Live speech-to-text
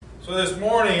So this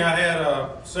morning I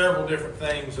had several different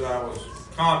things that I was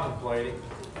contemplating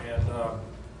and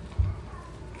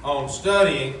on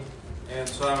studying, and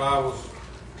so I'm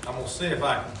going to see if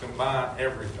I can combine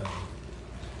everything.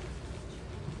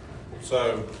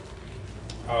 So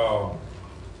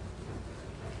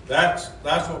that's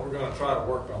what we're going to try to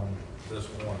work on this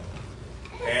morning.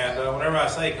 And whenever I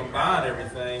say combine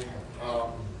everything,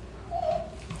 from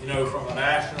a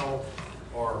national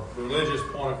or religious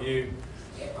point of view,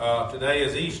 today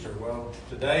is Easter. Well,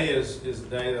 today is the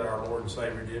day that our Lord and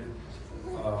Savior did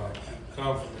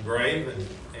come from the grave.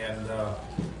 And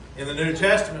in the New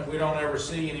Testament, we don't ever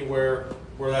see anywhere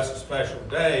where that's a special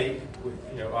day.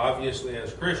 Obviously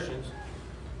as Christians,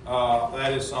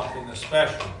 that is something that's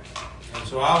special. And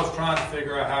so I was trying to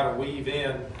figure out how to weave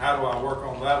in, how do I work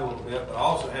on that a little bit, but I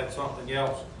also had something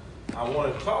else I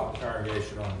wanted to talk to the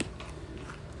congregation on.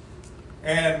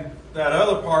 And that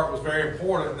other part was very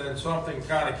important. And then something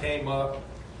kind of came up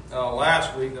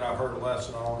last week that I heard a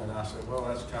lesson on, and I said, well,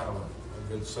 that's kind of a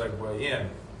good segue in.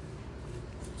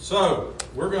 So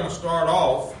we're going to start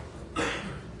off.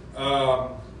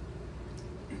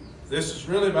 This is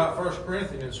really about 1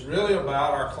 Corinthians. It's really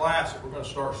about our class that we're going to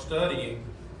start studying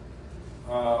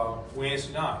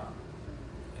Wednesday night.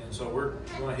 And so we're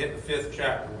going to hit the 5th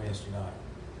chapter Wednesday night.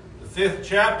 The 5th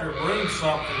chapter brings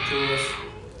something to us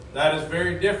that is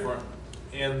very different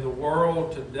in the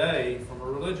world today from a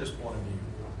religious point of view.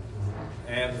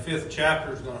 And the 5th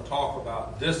chapter is going to talk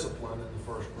about discipline in the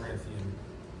 1 Corinthian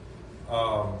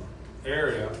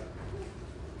area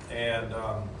and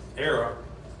era,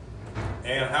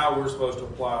 and how we're supposed to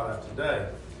apply that today.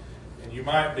 And you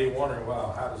might be wondering,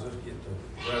 wow, how does this get to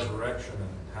resurrection and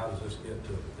how does this get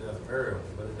to death and burial?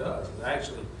 But it does. It's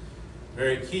actually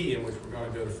very key in which we're going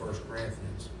to go to 1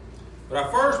 Corinthians. But I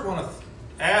first want to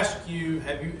ask you,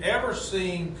 have you ever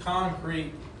seen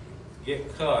concrete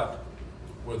get cut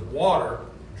with water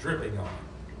dripping on it?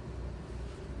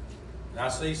 And I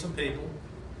see some people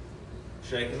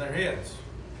shaking their heads.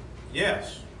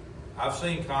 Yes, I've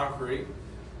seen concrete.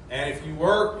 And if you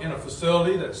work in a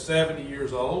facility that's 70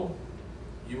 years old,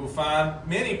 you will find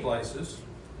many places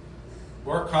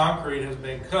where concrete has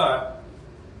been cut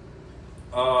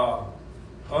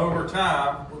over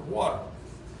time with water.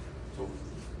 So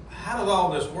how does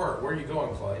all this work? Where are you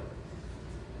going, Clay?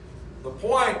 The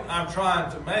point I'm trying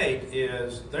to make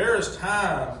is there's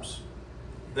times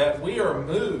that we are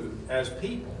moved as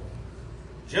people,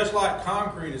 just like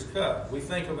concrete is cut. We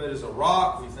think of it as a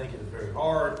rock. We think it is very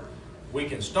hard. We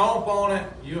can stomp on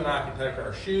it. You and I can take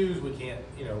our shoes. We can't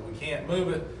move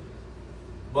it.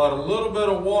 But a little bit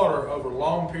of water over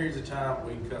long periods of time,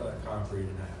 we can cut that concrete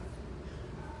in half.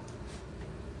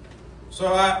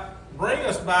 So I bring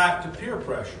us back to peer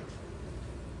pressure.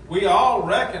 We all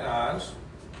recognize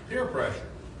peer pressure.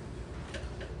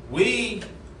 We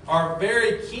are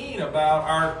very keen about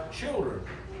our children,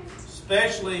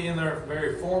 especially in their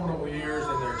very formative years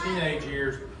and their teenage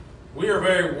years. We are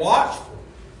very watchful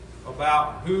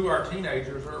about who our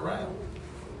teenagers are around.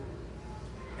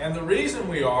 And the reason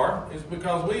we are is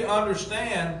because we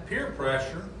understand peer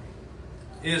pressure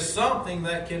is something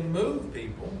that can move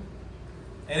people,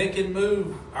 and it can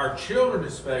move our children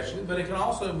especially, but it can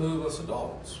also move us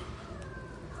adults.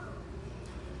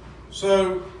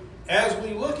 So as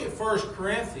we look at 1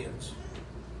 Corinthians,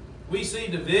 we see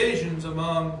divisions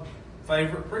among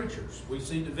favorite preachers. We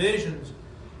see divisions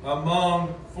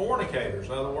among fornicators,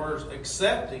 in other words,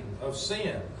 accepting of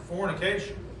sin,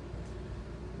 fornication.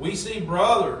 We see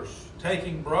brothers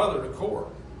taking brother to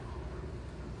court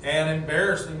and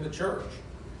embarrassing the church.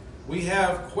 We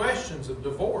have questions of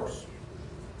divorce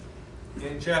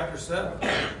in chapter 7.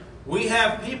 We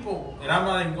have people,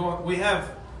 and we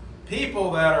have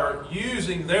people that are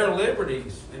using their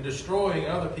liberties and destroying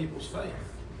other people's faith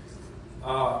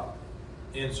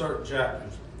in certain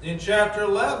chapters. In chapter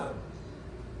 11,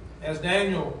 as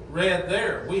Daniel read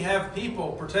there, we have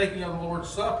people partaking of the Lord's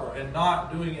Supper and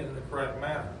not doing it in the correct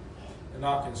manner and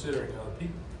not considering other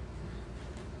people.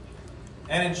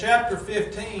 And in chapter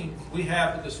 15, we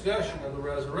have the discussion of the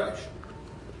resurrection.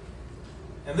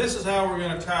 And this is how we're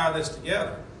going to tie this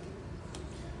together.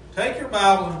 Take your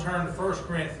Bible and turn to 1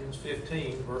 Corinthians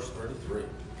 15, verse 33.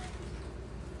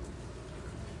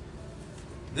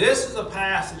 This is a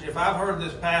passage, if I've heard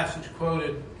this passage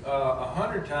quoted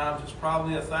 100 times, it's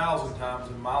probably 1,000 times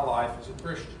in my life as a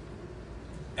Christian.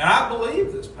 And I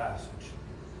believe this passage.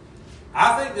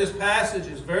 I think this passage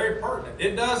is very pertinent.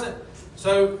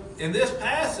 So in this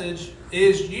passage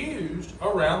is used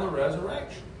around the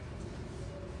resurrection.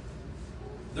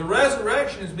 The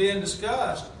resurrection is being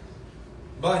discussed,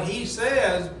 but he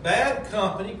says bad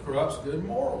company corrupts good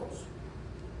morals.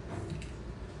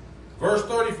 Verse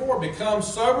 34, become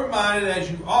sober-minded as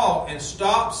you ought, and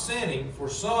stop sinning, for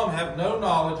some have no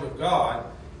knowledge of God.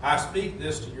 I speak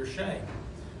this to your shame.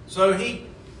 So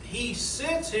he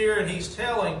sits here and he's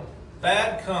telling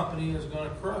bad company is going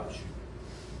to corrupt you.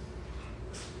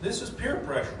 This is peer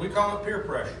pressure. We call it peer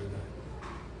pressure today.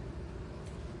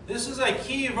 This is a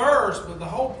key verse, but the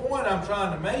whole point I'm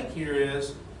trying to make here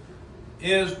is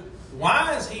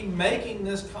why is he making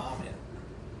this comment?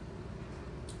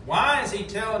 Why is he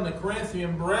telling the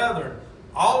Corinthian brethren,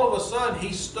 all of a sudden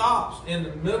he stops in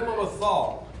the middle of a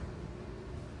thought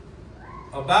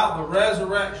about the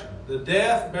resurrection, the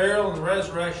death, burial, and the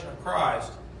resurrection of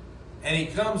Christ, and he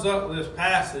comes up with this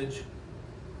passage?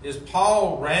 Is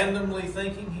Paul randomly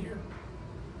thinking here?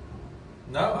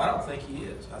 No, I don't think he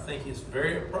is. I think it's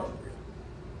very appropriate.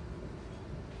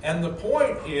 And the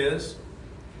point is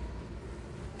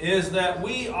that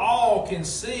we all can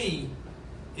see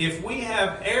if we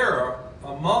have error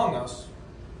among us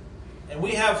and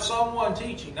we have someone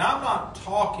teaching. Now, I'm not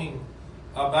talking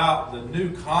about the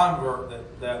new convert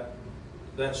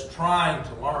that's trying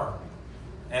to learn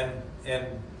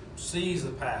and sees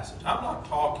the passage. I'm not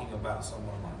talking about someone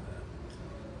like that.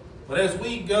 But as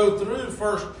we go through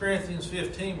 1 Corinthians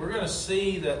 15, we're going to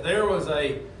see that there was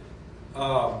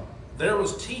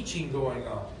teaching going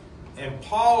on, and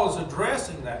Paul is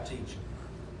addressing that teaching.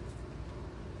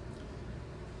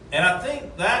 And I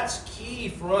think that's key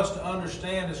for us to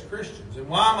understand as Christians. And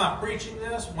why am I preaching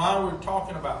this? Why are we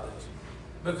talking about this?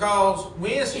 Because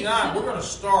Wednesday night, we're going to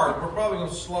start. We're probably going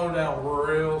to slow down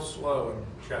real slow in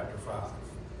chapter 5.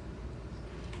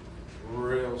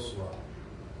 Real slow.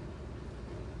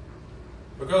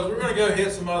 Because we're going to go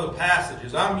hit some other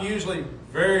passages. I'm usually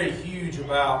very huge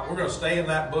about, we're going to stay in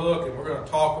that book and we're going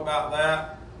to talk about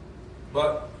that.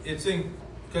 But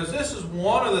because this is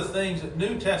one of the things that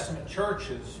New Testament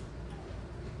churches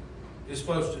is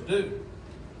supposed to do,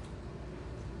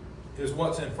 is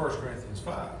what's in 1 Corinthians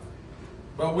 5.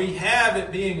 But we have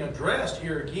it being addressed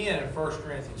here again in 1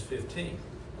 Corinthians 15.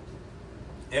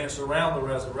 And it's around the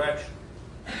resurrection.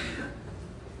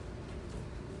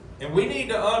 And we need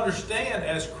to understand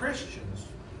as Christians,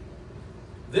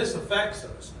 this affects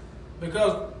us.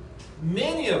 Because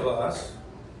many of us,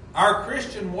 our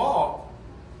Christian walk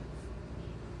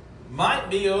might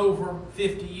be over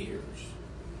 50 years.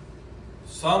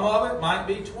 Some of it might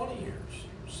be 20 years.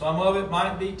 Some of it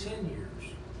might be 10 years.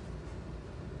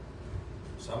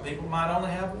 Some people might only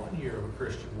have 1 year of a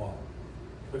Christian walk.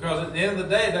 Because at the end of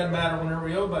the day, it doesn't matter whenever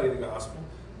we obey the gospel.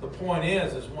 The point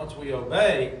is once we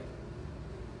obey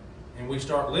and we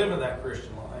start living that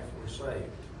Christian life, we're saved.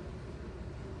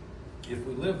 If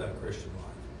we live that Christian life.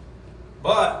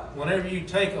 But whenever you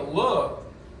take a look,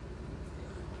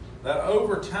 that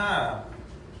over time,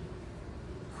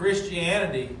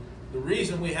 Christianity, the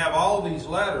reason we have all these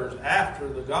letters after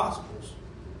the Gospels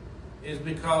is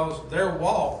because their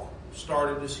walk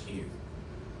started to skew.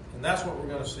 And that's what we're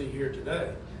going to see here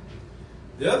today.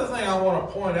 The other thing I want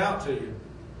to point out to you,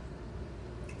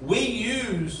 we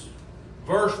use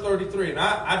verse 33, and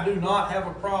I do not have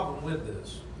a problem with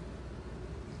this,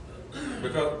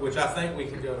 which I think we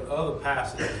can go to other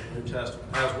passages in the New Testament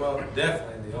as well,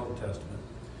 definitely in the Old Testament,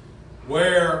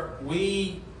 where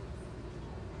we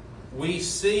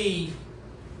see,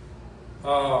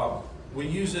 we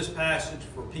use this passage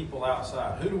for people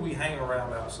outside. Who do we hang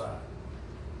around outside?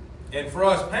 And for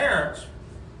us parents,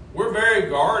 we're very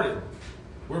guarded.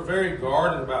 We're very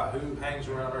guarded about who hangs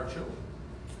around our children.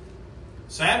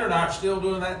 Sandra and I are still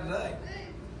doing that today.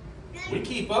 We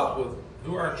keep up with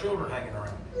who our children are hanging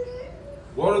around.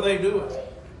 What are they doing?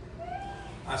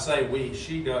 I say we.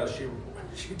 She does. She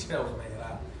tells me,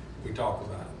 and we talk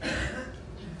about it.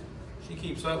 She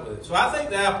keeps up with it. So I think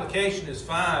the application is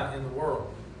fine in the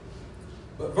world.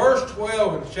 But verse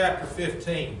 12 in chapter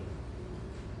 15,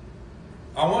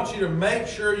 I want you to make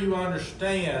sure you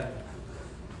understand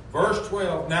verse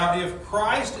 12. Now, if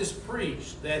Christ is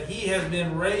preached that he has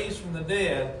been raised from the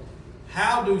dead,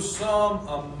 how do some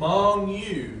among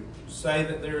you say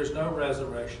that there is no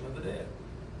resurrection of the dead?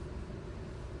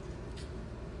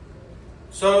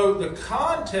 So the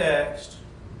context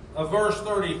of verse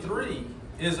 33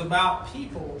 is about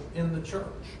people in the church.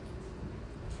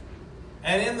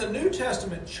 And in the New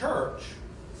Testament church,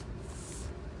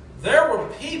 there were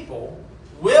people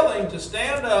willing to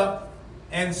stand up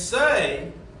and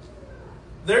say,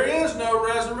 there is no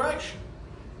resurrection.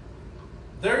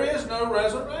 There is no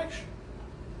resurrection.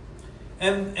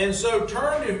 And so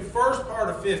turn to the first part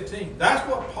of 15. That's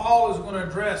what Paul is going to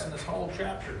address in this whole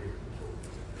chapter here.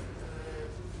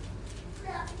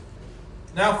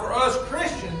 Now for us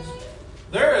Christians,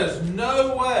 there is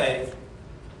no way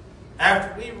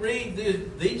after we read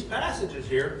these passages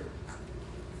here,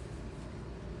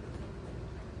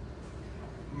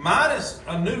 minus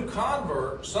a new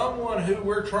convert, someone who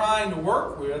we're trying to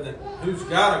work with and who's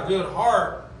got a good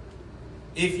heart,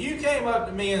 if you came up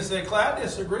to me and said, Clay, I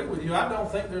disagree with you, I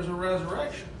don't think there's a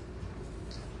resurrection,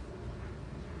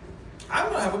 I'm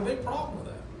going to have a big problem with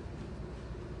that.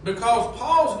 Because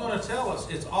Paul's going to tell us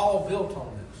it's all built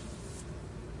on this.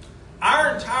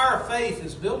 Our entire faith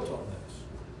is built on this.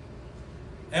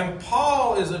 And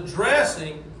Paul is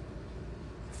addressing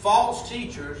false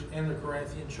teachers in the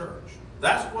Corinthian church.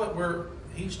 That's what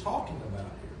he's talking about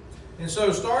here. And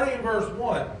so starting in verse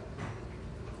 1,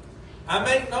 I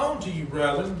make known to you,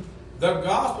 brethren, the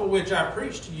gospel which I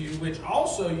preached to you, which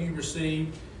also you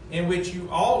received, in which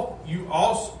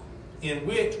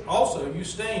also you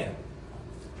stand.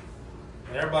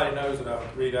 And everybody knows that I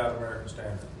read out of American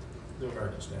Standard, the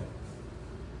American Standard.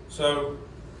 So,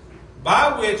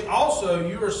 by which also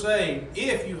you are saved,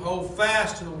 if you hold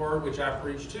fast to the word which I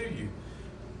preached to you.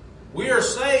 We are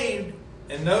saved,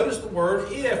 and notice the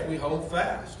word, if we hold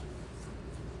fast.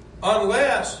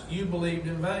 Unless you believed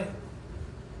in vain.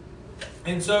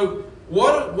 And so,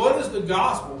 what is the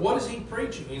gospel? What is he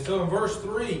preaching? And so in verse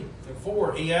 3 and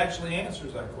 4, he actually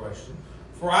answers that question.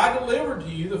 For I delivered to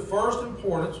you the first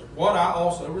importance, what I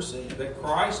also received, that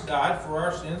Christ died for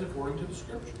our sins according to the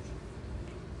Scriptures.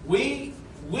 We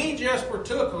just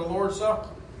partook of the Lord's Supper.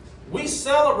 We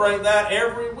celebrate that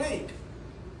every week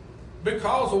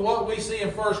because of what we see in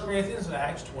 1 Corinthians and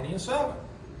Acts 20 and 7.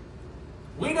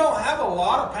 We don't have a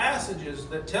lot of passages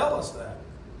that tell us that.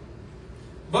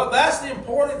 But that's the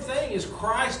important thing, is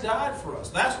Christ died for us.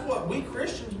 That's what we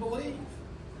Christians believe.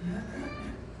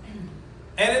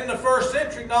 And in the first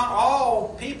century, not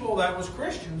all people that was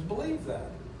Christians believed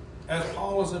that, as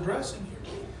Paul is addressing here.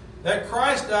 That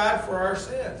Christ died for our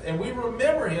sins. And we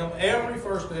remember him every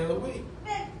first day of the week.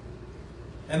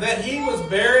 And that he was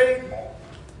buried.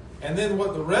 And then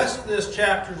what the rest of this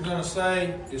chapter is going to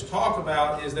say, is talk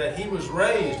about, is that he was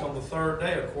raised on the third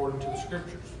day according to the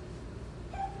Scriptures.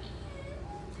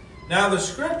 Now the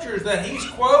Scriptures that he's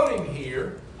quoting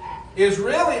here is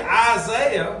really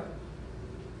Isaiah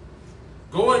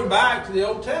going back to the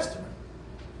Old Testament.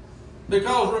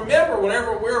 Because remember,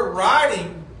 whenever we're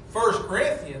writing 1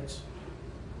 Corinthians,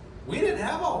 we didn't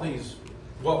have all these,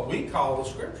 what we call the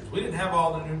Scriptures. We didn't have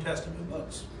all the New Testament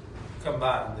books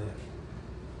combined then.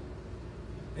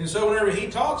 And so whenever he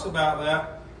talks about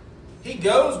that, he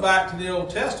goes back to the Old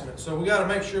Testament. So we got to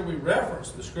make sure we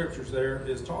reference the Scriptures there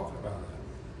is talking about that.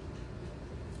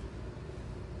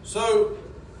 So,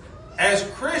 as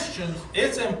Christians,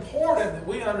 it's important that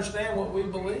we understand what we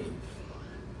believe.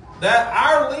 That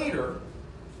our leader,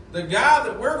 the guy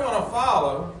that we're going to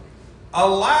follow,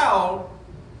 allowed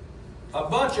a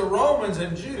bunch of Romans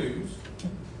and Jews,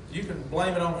 you can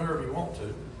blame it on whoever you want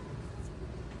to,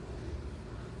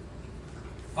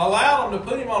 allowed them to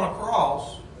put him on a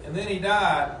cross, and then he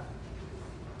died.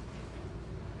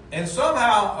 And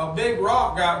somehow a big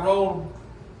rock got rolled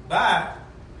back,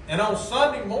 and on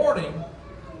Sunday morning,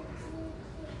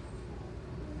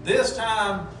 this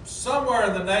time somewhere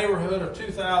in the neighborhood of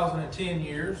 2010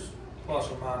 years, plus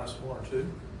or minus 1 or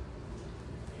 2,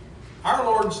 our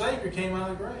Lord and Savior came out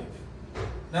of the grave.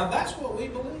 Now that's what we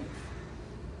believe.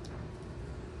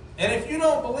 And if you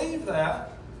don't believe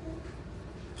that,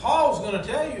 Paul's going to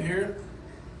tell you here,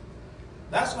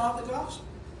 that's not the gospel.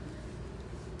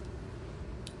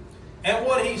 And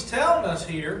what he's telling us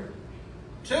here,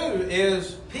 too,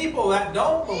 is people that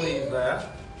don't believe that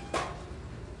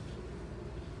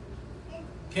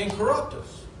can corrupt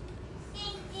us.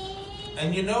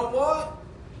 And you know what?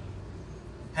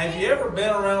 Have you ever been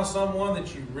around someone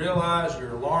that you realize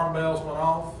your alarm bells went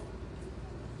off?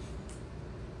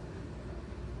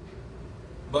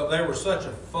 But they were such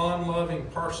a fun-loving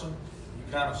person,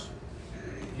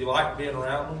 you like being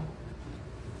around them.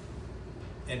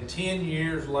 And 10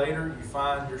 years later, you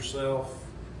find yourself,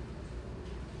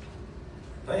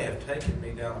 they have taken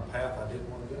me down a path I didn't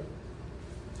want to go.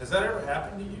 Has that ever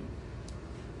happened to you?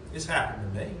 It's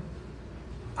happened to me.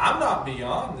 I'm not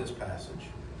beyond this passage.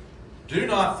 Do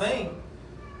not think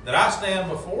that I stand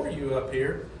before you up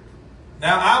here.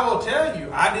 Now, I will tell you,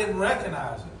 I didn't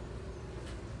recognize it.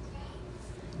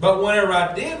 But whenever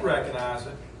I did recognize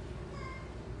it,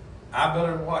 I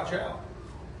better watch out.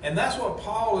 And that's what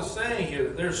Paul is saying here,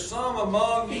 that there's some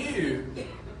among you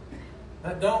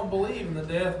that don't believe in the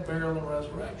death, burial, and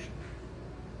resurrection.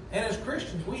 And as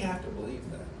Christians, we have to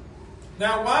believe that.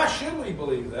 Now, why should we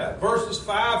believe that? Verses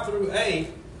 5 through 8,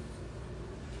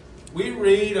 we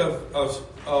read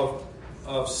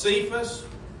of Cephas,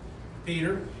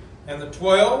 Peter, and the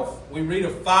 12. We read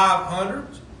of 500.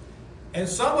 And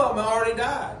some of them already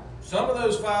died. Some of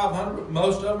those 500,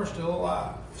 most of them are still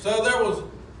alive. So there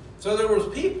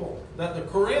was people that the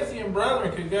Corinthian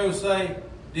brethren could go say,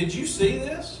 did you see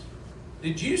this?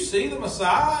 Did you see the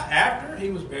Messiah after he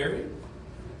was buried?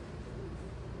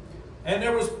 And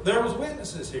there was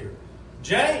witnesses here.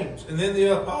 James, and then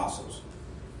the apostles.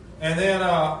 And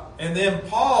then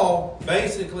Paul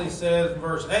basically says in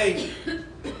verse 8,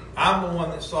 I'm the one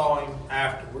that saw him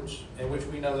afterwards, in which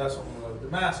we know that's on the road to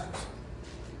Damascus.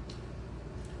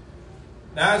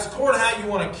 Now, it's according to how you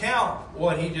want to count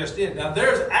what he just did. Now,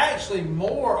 there's actually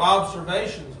more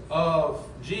observations of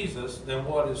Jesus than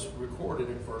what is recorded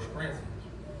in 1 Corinthians.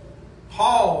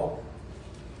 Paul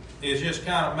is just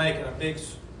kind of making a big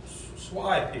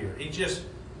swipe here. He just,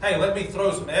 hey, let me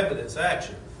throw some evidence at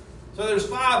you. So there's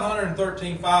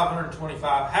 513,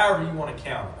 525, however you want to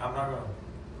count it. I'm not going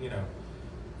to,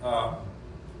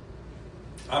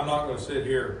 I'm not going to sit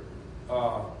here.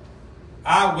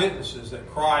 Eyewitnesses that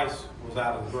Christ was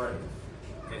out of the grave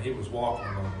and he was walking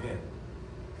among men.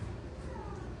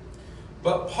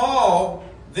 But Paul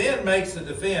then makes the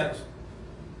defense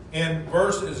in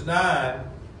verses 9.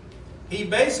 He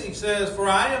basically says, for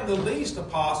I am the least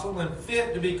apostle and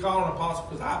fit to be called an apostle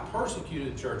because I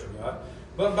persecuted the church of God.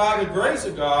 But by the grace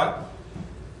of God,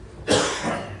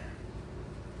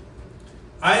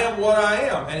 I am what I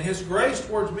am, and his grace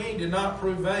towards me did not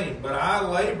prove vain, but I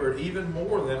labored even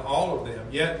more than all of them.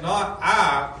 Yet not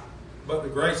I, but the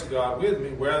grace of God with me,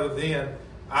 whether then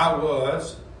I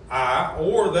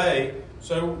or they.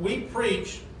 So we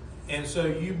preach, and so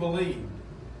you believe.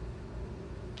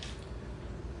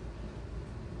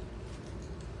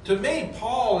 To me,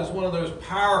 Paul is one of those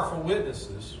powerful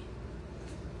witnesses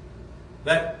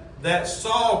that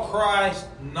saw Christ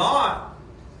not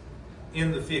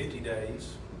in the 50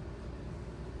 days,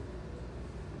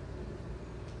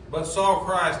 but saw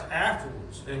Christ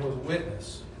afterwards and was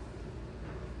witness.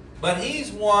 But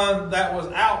he's one that was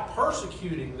out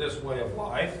persecuting this way of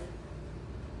life,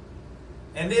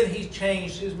 and then he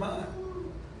changed his mind.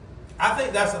 I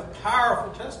think that's a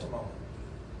powerful testimony.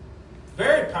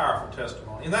 Very powerful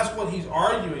testimony. And that's what he's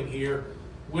arguing here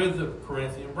with the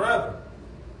Corinthian brethren.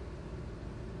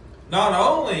 Not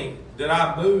only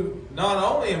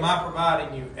am I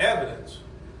providing you evidence,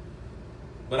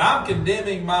 but I'm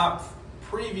condemning my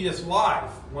previous life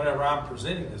whenever I'm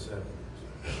presenting this evidence.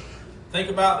 Think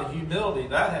about the humility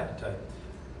that had to take.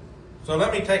 So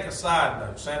let me take a side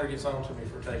note. Sandra gets on to me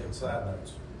for taking side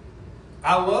notes.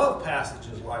 I love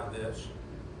passages like this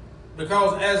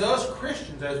because as us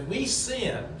Christians, as we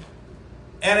sin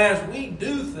and as we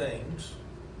do things,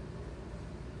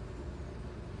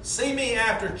 see me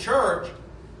after church.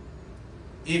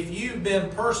 If you've been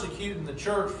persecuting the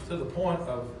church to the point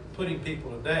of putting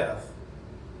people to death,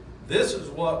 this is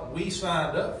what we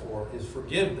signed up for, is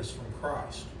forgiveness from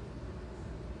Christ.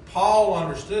 Paul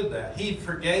understood that. He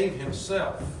forgave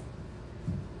himself.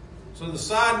 So the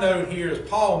side note here is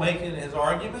Paul making his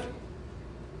argument.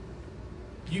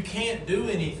 You can't do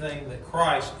anything that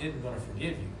Christ isn't going to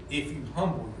forgive you if you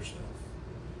humble yourself.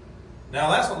 Now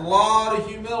that's a lot of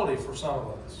humility for some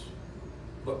of us.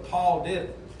 But Paul did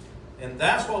it. And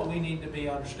that's what we need to be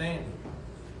understanding.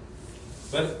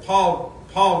 But Paul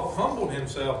humbled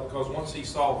himself because once he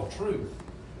saw the truth,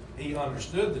 he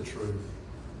understood the truth,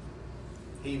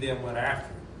 he then went after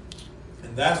it.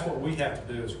 And that's what we have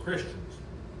to do as Christians.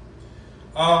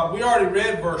 We already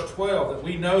read verse 12 that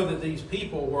we know that these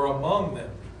people were among them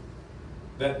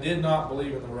that did not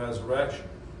believe in the resurrection.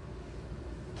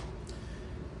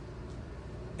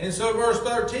 And so verse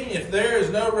 13, if there is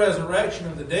no resurrection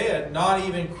of the dead, not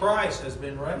even Christ has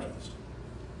been raised.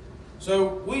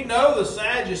 So we know the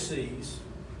Sadducees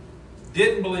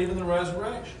didn't believe in the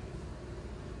resurrection.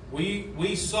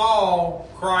 We saw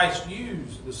Christ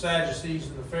use the Sadducees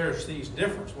and the Pharisees'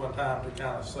 difference one time to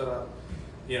kind of set up,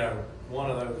 one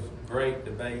of those great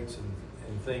debates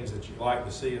and things that you like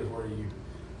to see is where you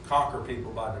conquer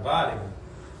people by dividing them.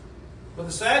 But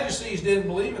the Sadducees didn't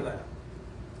believe in that.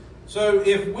 So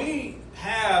if we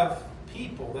have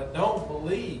people that don't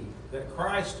believe that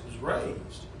Christ was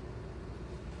raised,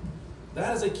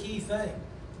 that is a key thing.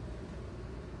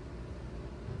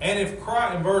 And if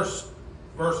Christ, in verse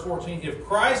 14, if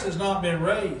Christ has not been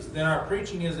raised, then our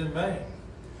preaching is in vain.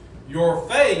 Your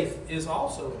faith is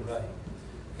also in vain.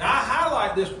 Now I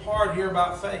highlight this part here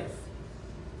about faith.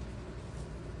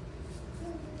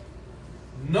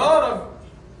 Neither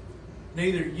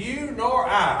you nor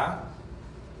I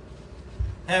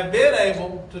have been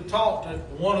able to talk to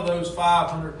one of those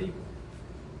 500 people.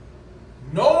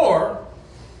 Nor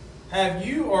have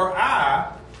you or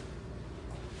I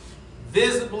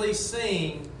visibly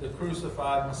seen the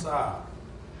crucified Messiah.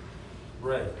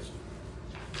 raised.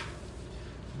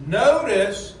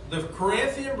 Notice the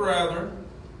Corinthian brethren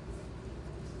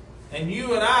and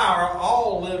you and I are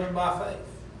all living by faith.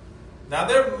 Now,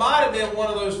 there might have been one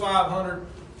of those 500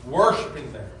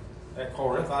 worshiping there at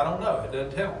Corinth. I don't know. It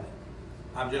doesn't tell me.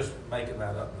 I'm just making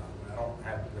that up now.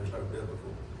 There's no biblical.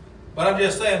 But I'm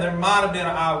just saying there might have been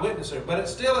an eyewitness there. But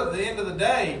it's still, at the end of the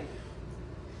day,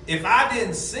 if I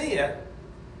didn't see it,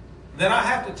 then I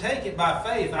have to take it by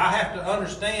faith. I have to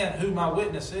understand who my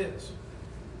witness is.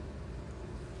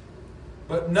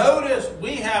 But notice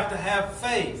we have to have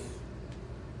faith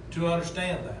to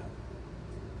understand that.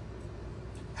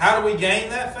 How do we gain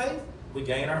that faith? We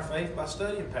gain our faith by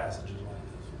studying passages like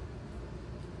this.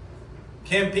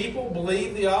 Can people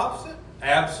believe the opposite?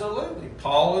 Absolutely.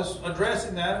 Paul is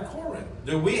addressing that in Corinth.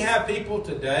 Do we have people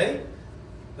today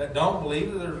that don't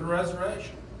believe that there's a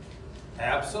resurrection?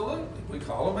 Absolutely. We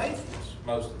call them atheists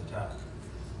most of the time.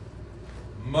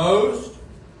 Most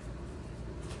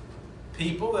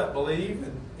people that believe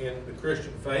in the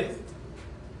Christian faith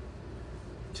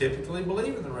typically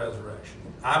believe in the resurrection.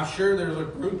 I'm sure there's a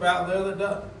group out there that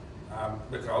doesn't,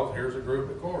 because here's a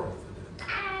group at Corinth that didn't.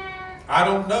 I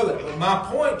don't know that, but my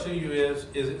point to you is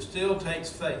it still takes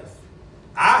faith.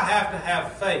 I have to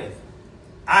have faith.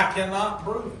 I cannot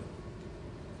prove it.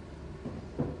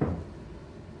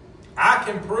 I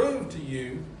can prove to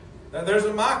you that there's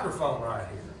a microphone right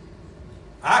here.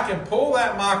 I can pull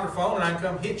that microphone and I can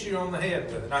come hit you on the head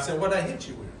with it. And I say, what did I hit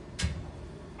you with?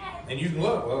 And you can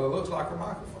look, well, it looks like a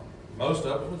microphone. Most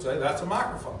of us would say that's a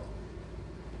microphone.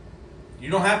 You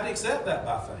don't have to accept that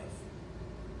by faith.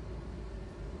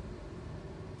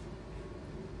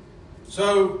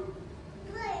 So,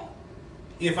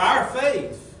 if our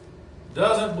faith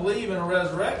doesn't believe in a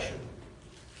resurrection,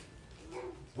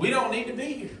 we don't need to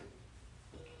be here.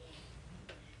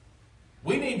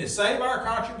 We need to save our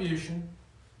contribution,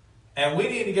 and we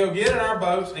need to go get in our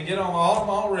boats and get on the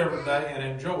Altamont River today and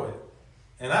enjoy it.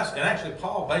 And actually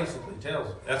Paul basically tells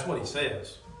us, that's what he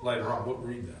says later on. We'll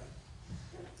read that.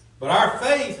 But our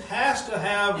faith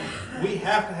we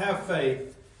have to have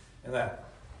faith in that.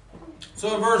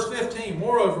 So in verse 15,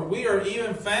 moreover, we are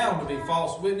even found to be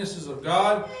false witnesses of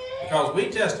God, because we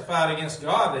testified against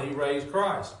God that he raised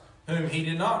Christ, whom he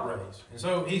did not raise. And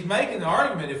so he's making the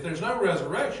argument, if there's no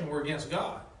resurrection, we're against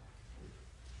God.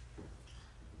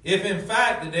 If in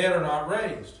fact the dead are not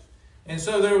raised. And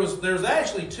so there's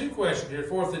actually two questions here.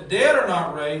 For if the dead are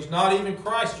not raised, not even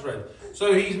Christ is raised.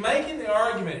 So he's making the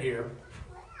argument here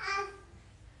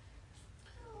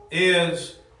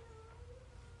is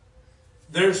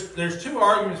there's two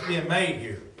arguments being made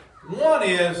here. One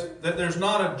is that there's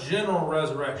not a general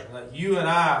resurrection, that you and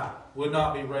I would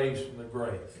not be raised from the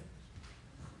grave.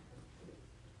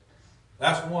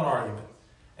 That's one argument.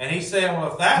 And he's saying,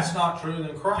 well, if that's not true,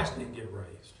 then Christ didn't get raised.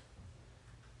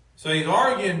 So he's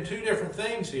arguing two different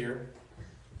things here,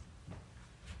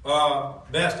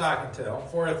 best I can tell.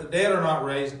 For if the dead are not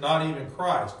raised, not even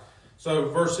Christ. So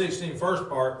verse 16, first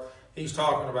part, he's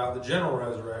talking about the general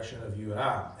resurrection of you and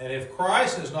I. And if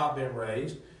Christ has not been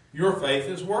raised, your faith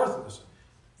is worthless.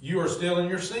 You are still in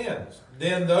your sins.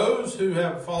 Then those who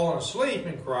have fallen asleep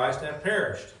in Christ have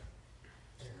perished.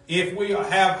 If we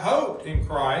have hope in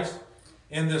Christ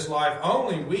in this life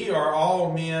only, we are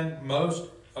all men most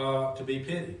to be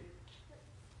pitied.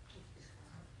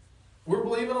 We're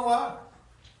believing a lie.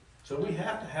 So we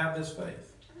have to have this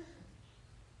faith.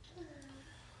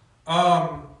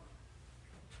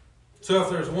 So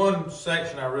if there's one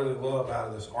section I really love out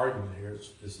of this argument here,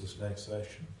 it's this next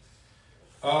section.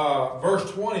 Verse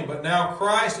 20, but now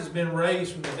Christ has been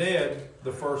raised from the dead,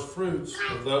 the first fruits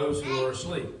of those who are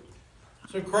asleep.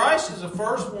 So Christ is the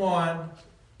first one.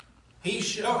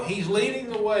 He's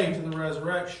leading the way to the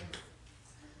resurrection.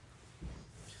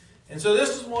 And so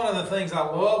this is one of the things I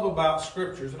love about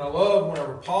Scriptures, and I love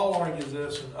whenever Paul argues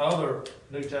this and other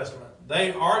New Testament.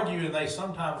 They argue and they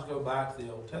sometimes go back to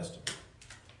the Old Testament.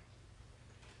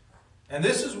 And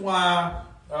this is why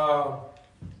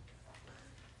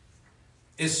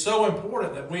it's so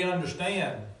important that we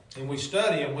understand and we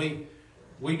study, and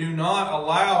we do not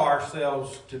allow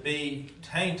ourselves to be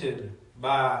tainted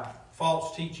by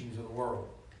false teachings of the world.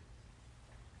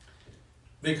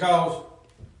 Because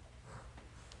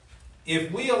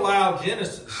if we allow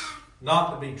Genesis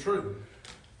not to be true,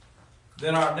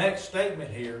 then our next statement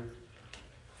here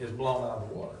is blown out of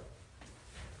the water.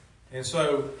 And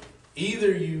so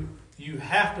either you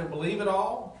have to believe it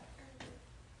all,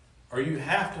 or you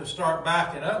have to start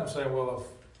backing up and say, well,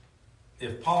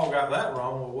 if Paul got that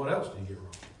wrong, well, what else did he get wrong?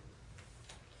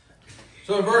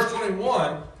 So in verse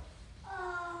 21,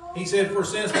 He said, for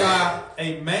since by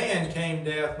a man came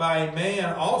death, by a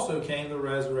man also came the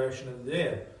resurrection of the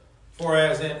dead. For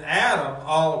as in Adam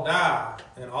all die,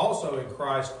 and also in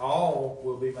Christ all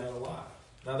will be made alive.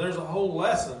 Now there's a whole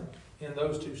lesson in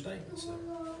those two statements there.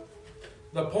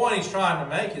 The point he's trying to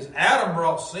make is Adam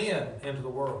brought sin into the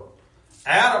world.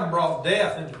 Adam brought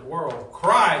death into the world.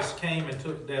 Christ came and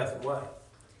took death away.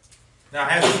 Now,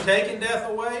 has he taken death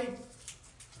away?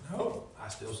 No. I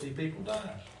still see people dying.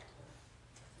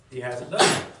 He hasn't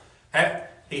done it.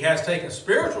 He has taken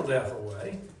spiritual death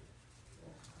away,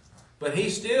 but he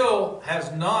still has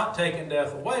not taken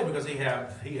death away because he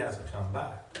hasn't come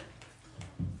back.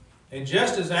 And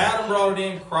just as Adam brought it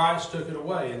in, Christ took it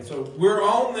away. And so we're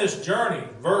on this journey.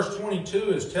 Verse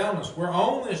 22 is telling us we're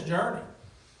on this journey.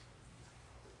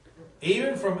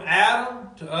 Even from Adam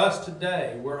to us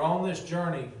today, we're on this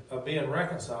journey of being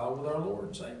reconciled with our Lord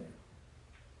and Savior.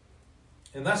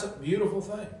 And that's a beautiful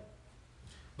thing.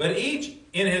 But each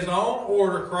in his own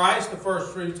order, Christ the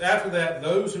first fruits, after that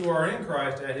those who are in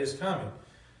Christ at his coming.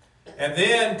 And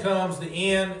then comes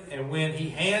the end, and when he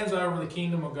hands over the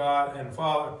kingdom of God and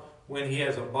Father, when he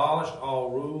has abolished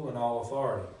all rule and all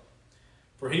authority.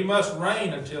 For he must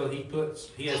reign until he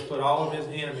has put all of his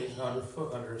enemies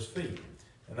under his feet.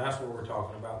 And that's what we're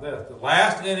talking about death. The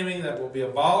last enemy that will be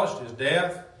abolished is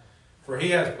death. For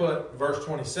he has put, verse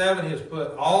 27, he has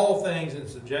put all things in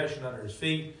subjection under his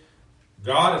feet.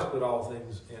 God has put all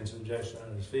things in subjection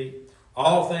under his feet.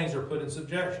 All things are put in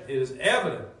subjection. It is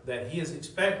evident that he is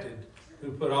expected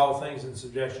who put all things in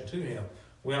subjection to him.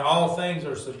 When all things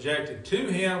are subjected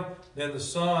to him, then the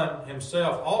Son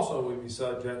himself also will be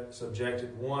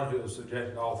subjected, one who has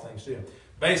subjected all things to him.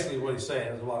 Basically what he's saying,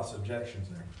 there's a lot of subjections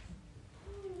there.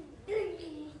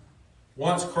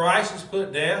 Once Christ has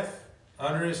put death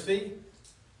under his feet,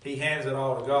 he hands it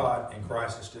all to God, and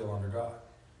Christ is still under God.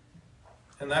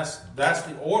 And that's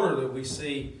the order that we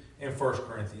see in 1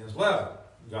 Corinthians 11.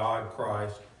 God,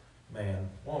 Christ, man,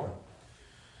 woman.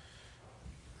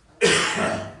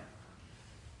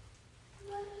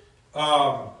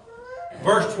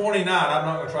 Verse 29, I'm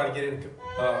not going to try to get into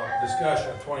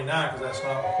discussion of 29 because that's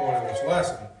not the point of this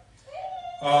lesson.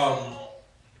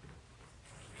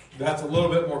 That's a little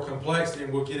bit more complexity,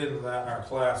 and we'll get into that in our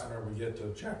class whenever we get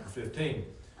to chapter 15.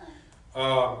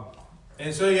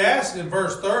 And so he asks in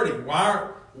verse 30,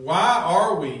 why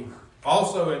are we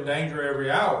also in danger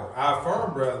every hour? I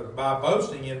affirm, brethren, by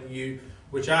boasting in you,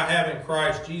 which I have in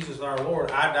Christ Jesus our Lord,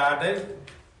 I die daily.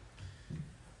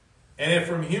 And if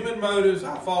from human motives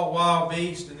I fought wild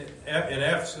beasts in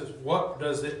Ephesus, what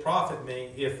does it profit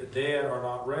me if the dead are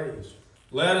not raised?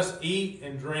 Let us eat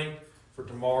and drink, for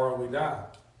tomorrow we die.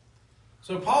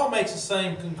 So Paul makes the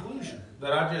same conclusion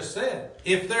that I just said.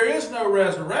 If there is no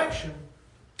resurrection,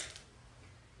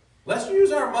 let's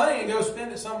use our money and go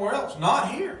spend it somewhere else,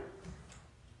 not here.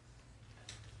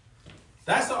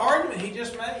 That's the argument he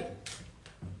just made.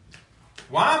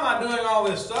 Why am I doing all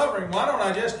this suffering? Why don't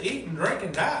I just eat and drink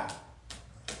and die?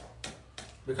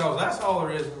 Because that's all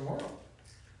there is in the world.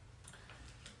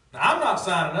 Now, I'm not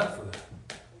signing up for that.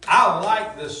 I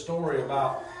like this story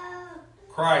about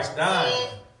Christ dying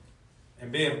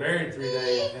and being buried 3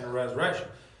 days and a resurrection.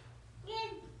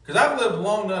 Because I've lived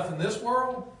long enough in this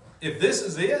world. If this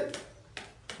is it,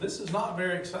 this is not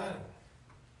very exciting.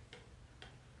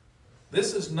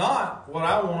 This is not what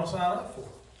I want to sign up for.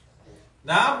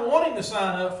 Now, I'm wanting to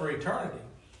sign up for eternity.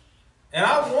 And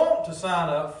I want to sign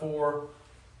up for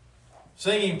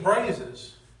singing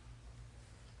praises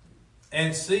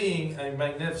and seeing a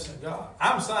magnificent God.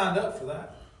 I'm signed up for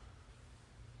that.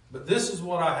 But this is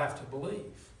what I have to believe.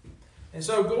 And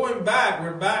so going back,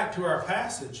 we're back to our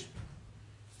passage.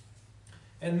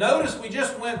 And notice we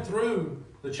just went through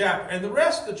the chapter. And the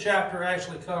rest of the chapter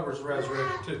actually covers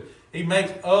resurrection too. He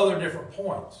makes other different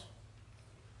points.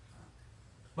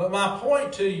 But my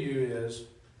point to you is,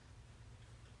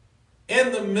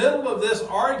 in the middle of this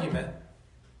argument,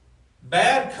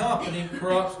 bad company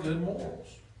corrupts good morals.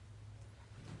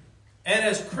 And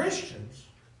as Christians,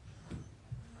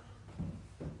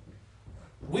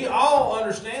 we all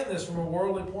understand this from a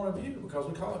worldly point of view because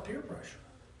we call it peer pressure.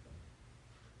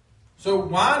 So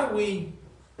why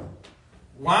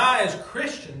as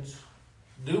Christians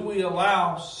do we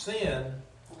allow sin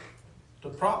to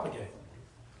propagate?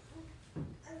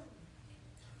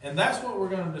 And that's what we're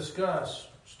going to discuss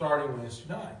starting Wednesday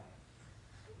night.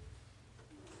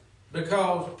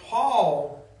 Because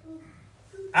Paul,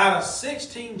 out of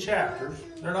 16 chapters,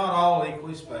 they're not all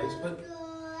equally spaced, but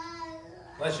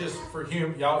let's just,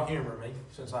 y'all humor me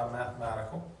since I'm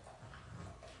mathematical.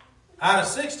 Out of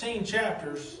 16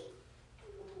 chapters,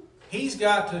 he's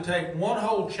got to take one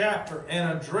whole chapter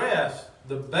and address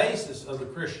the basis of the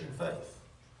Christian faith.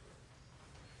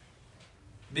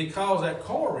 Because at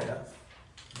Corinth,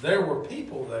 there were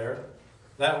people there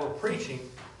that were preaching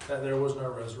that there was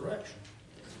no resurrection.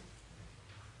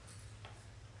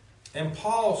 And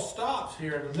Paul stops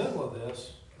here in the middle of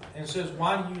this and says,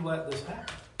 why do you let this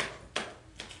happen?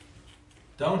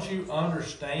 Don't you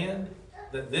understand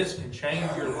that this can change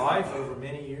your life over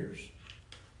many years?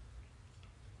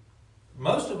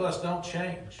 Most of us don't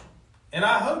change. And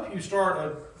I hope you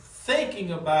start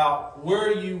thinking about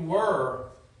where you were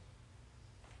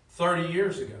 30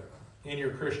 years ago in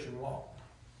your Christian walk.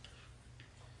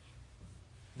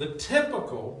 The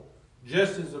typical,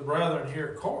 just as the brethren here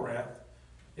at Corinth,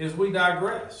 is we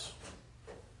digress.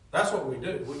 That's what we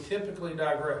do. We typically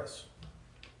digress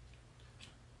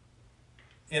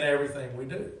in everything we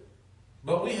do.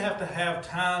 But we have to have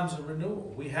times of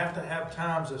renewal. We have to have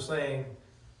times of saying,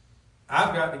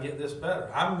 I've got to get this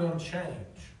better. I'm going to change.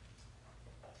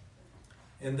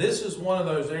 And this is one of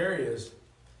those areas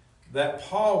that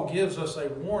Paul gives us a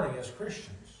warning as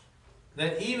Christians.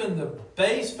 That even the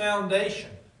base foundation,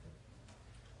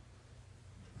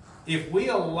 if we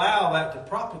allow that to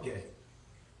propagate,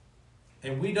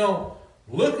 and we don't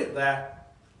look at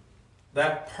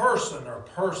that person or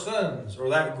persons or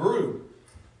that group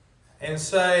and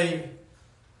say,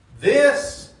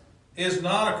 this is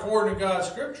not according to God's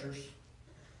scriptures,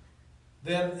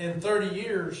 then in 30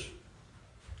 years,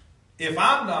 if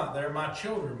I'm not there, my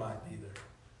children might be there.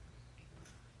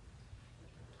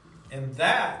 And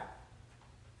that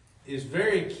is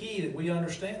very key that we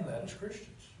understand that as Christians.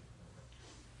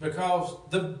 Because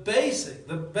the basic,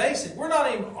 we're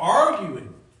not even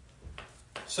arguing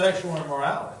sexual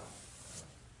immorality.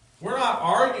 We're not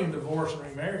arguing divorce and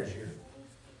remarriage here.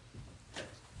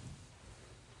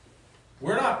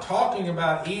 We're not talking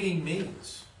about eating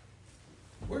meats.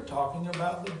 We're talking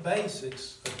about the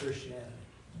basics of Christianity.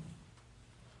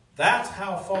 That's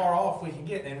how far off we can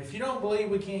get. And if you don't believe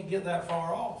we can't get that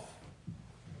far off,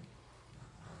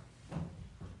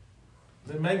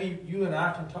 then maybe you and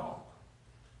I can talk.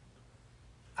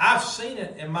 I've seen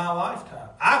it in my lifetime.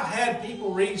 I've had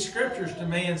people read scriptures to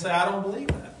me and say, I don't believe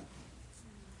that.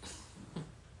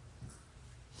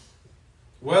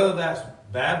 Whether that's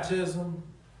baptism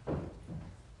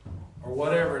or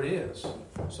whatever it is.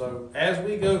 So as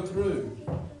we go through,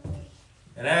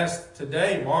 and as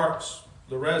today marks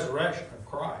the resurrection of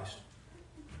Christ,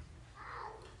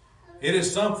 it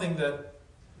is something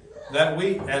that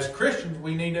we, as Christians,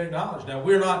 we need to acknowledge. Now,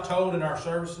 we're not told in our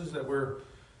services that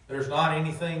there's not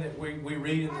anything that we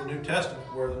read in the New Testament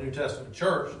where the New Testament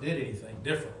church did anything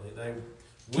differently.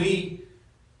 We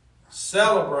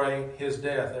celebrate His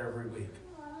death every week.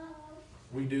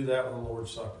 We do that with the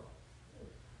Lord's Supper.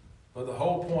 But the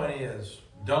whole point is,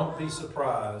 don't be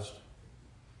surprised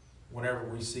whenever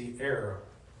we see error,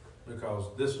 because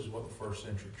this is what the first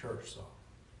century church saw.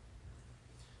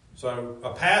 So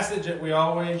a passage that we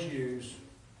always use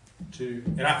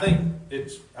and I think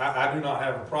I do not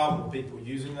have a problem with people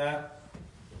using that,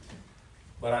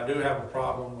 but I do have a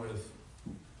problem with,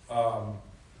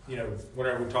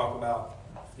 whenever we talk about,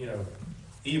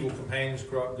 evil companions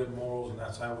corrupt good morals, and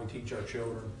that's how we teach our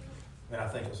children. And I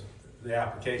think it's the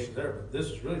application there, but this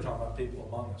is really talking about people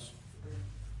among us.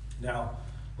 Now,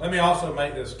 let me also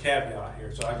make this caveat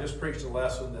here. So I just preached a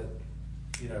lesson that,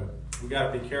 we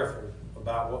got to be careful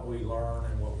about what we learn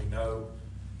and what we know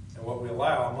and what we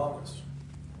allow among us.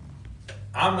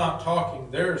 I'm not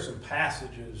talking, there are some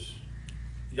passages,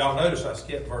 y'all notice I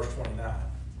skipped verse 29.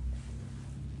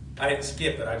 I didn't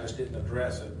skip it, I just didn't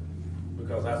address it,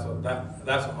 because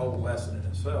that's a whole lesson in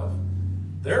itself.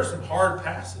 There are some hard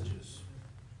passages.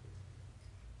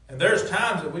 And there's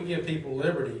times that we give people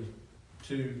liberty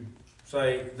to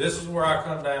say, this is where I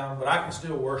come down, but I can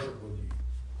still worship with you.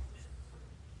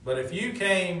 But if you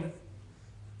came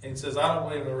and says, I don't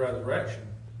believe in the resurrection,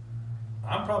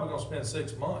 I'm probably going to spend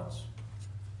 6 months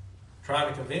trying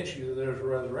to convince you that there's a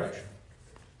resurrection.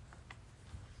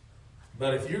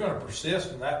 But if you're going to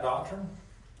persist in that doctrine,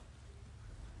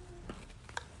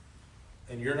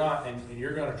 and you're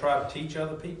going to try to teach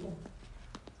other people,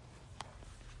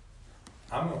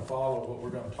 I'm going to follow what we're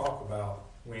going to talk about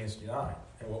Wednesday night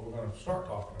and what we're going to start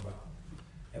talking about.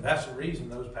 And that's the reason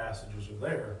those passages are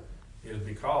there, is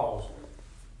because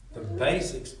the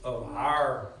basics of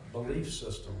our belief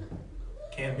system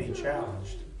can be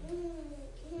challenged.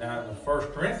 Now, in the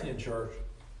First Corinthian church,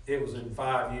 it was in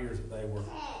 5 years that they were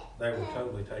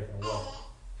totally taken away.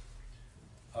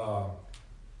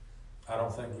 I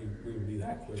don't think we would be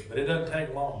that quick, but it doesn't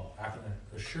take long. I can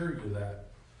assure you that.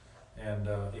 And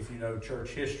if you know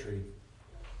church history,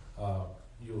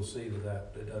 you'll see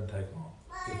that it doesn't take long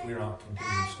if we're not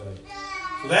continuing to study.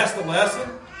 So that's the lesson.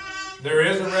 There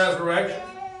is a resurrection.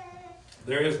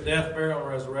 There is death, burial, and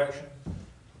resurrection.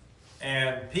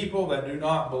 And people that do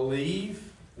not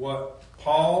believe what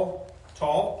Paul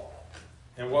taught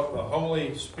and what the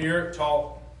Holy Spirit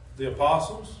taught the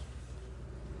apostles,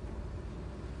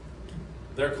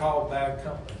 they're called bad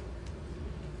company.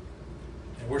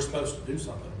 And we're supposed to do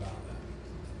something about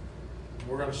that. And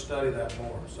we're going to study that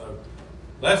more. So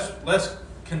let's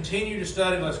continue to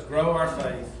study. Let's grow our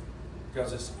faith,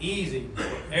 because it's easy for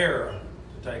error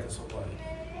to take us away.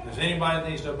 If there's anybody that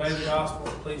needs to obey the gospel,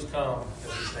 please come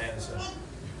as we stand and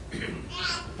sing.